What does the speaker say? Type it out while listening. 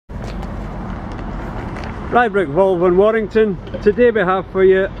Rybrook Volvo in Warrington. Today we have for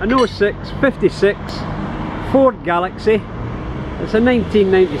you an 0656 Ford Galaxy. It's a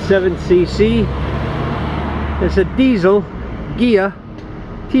 1997cc. It's a diesel Ghia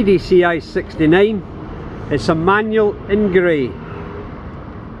TDCi 69. It's a manual in grey.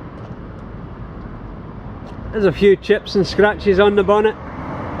 There's a few chips and scratches on the bonnet.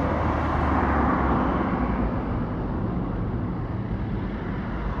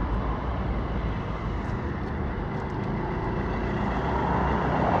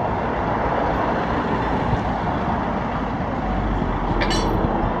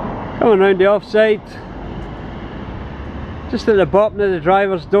 Coming round the offside, just at the bottom of the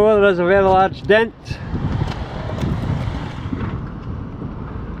driver's door there is a very large dent.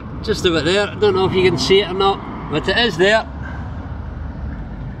 Just about there, I don't know if you can see it or not, but it is there.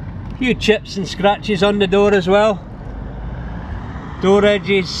 A few chips and scratches on the door as well. Door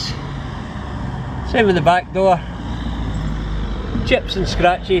edges, same with the back door. Chips and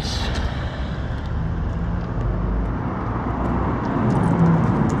scratches.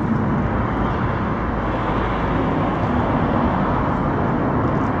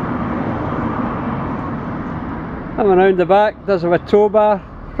 Coming around the back, does have a tow bar,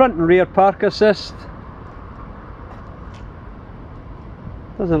 front and rear park assist.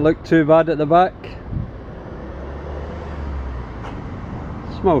 Doesn't look too bad at the back.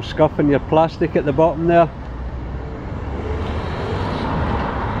 Small scuff in your plastic at the bottom there.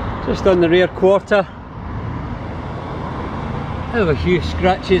 Just on the rear quarter, I have a few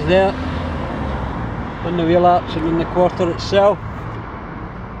scratches there on the wheel arch and on the quarter itself.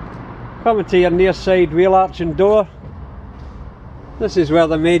 Coming to your near side wheel arch and door, this is where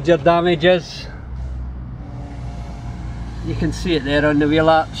the major damage is. You can see it there on the wheel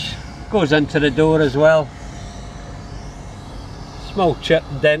arch, goes into the door as well. Small chip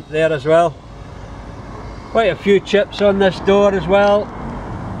dent there as well. Quite a few chips on this door as well.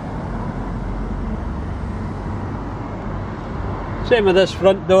 Same with this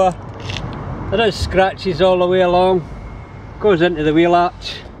front door, there is scratches all the way along, goes into the wheel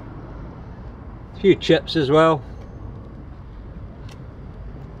arch. Few chips as well.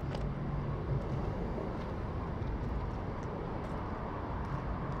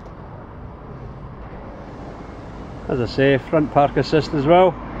 As I say, front park assist as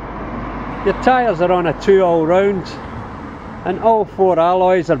well. Your tyres are on a 2 all round and all 4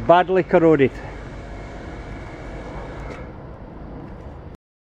 alloys are badly corroded.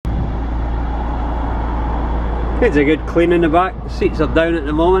 Needs a good clean in the back. The seats are down at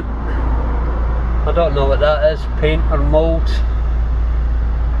the moment. I don't know what that is, paint or mould.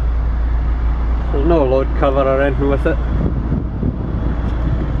 There's no load cover or anything with it.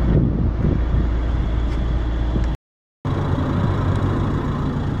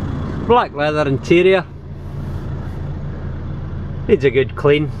 Black leather interior. Needs a good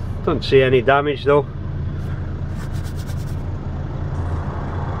clean. Don't see any damage though.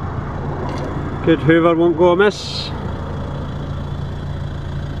 Good hoover won't go amiss.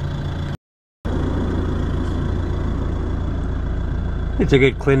 It's a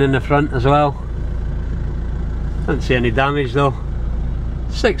good clean in the front as well. Don't see any damage though.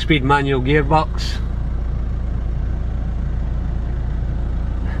 6-speed manual gearbox.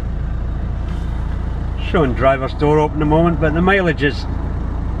 Showing driver's door open at the moment, but the mileage is,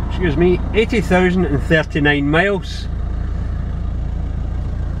 excuse me, 80,039 miles.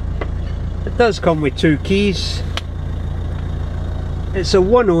 It does come with 2 keys. It's a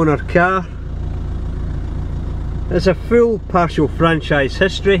 1 owner car. There's a full partial franchise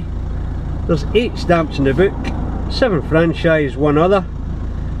history. There's 8 stamps in the book, 7 franchise, 1 other.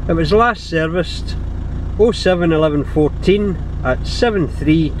 It was last serviced 07/11/14 at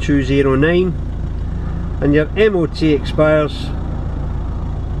 73209 and your MOT expires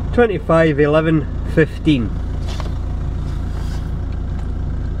 25/11/15.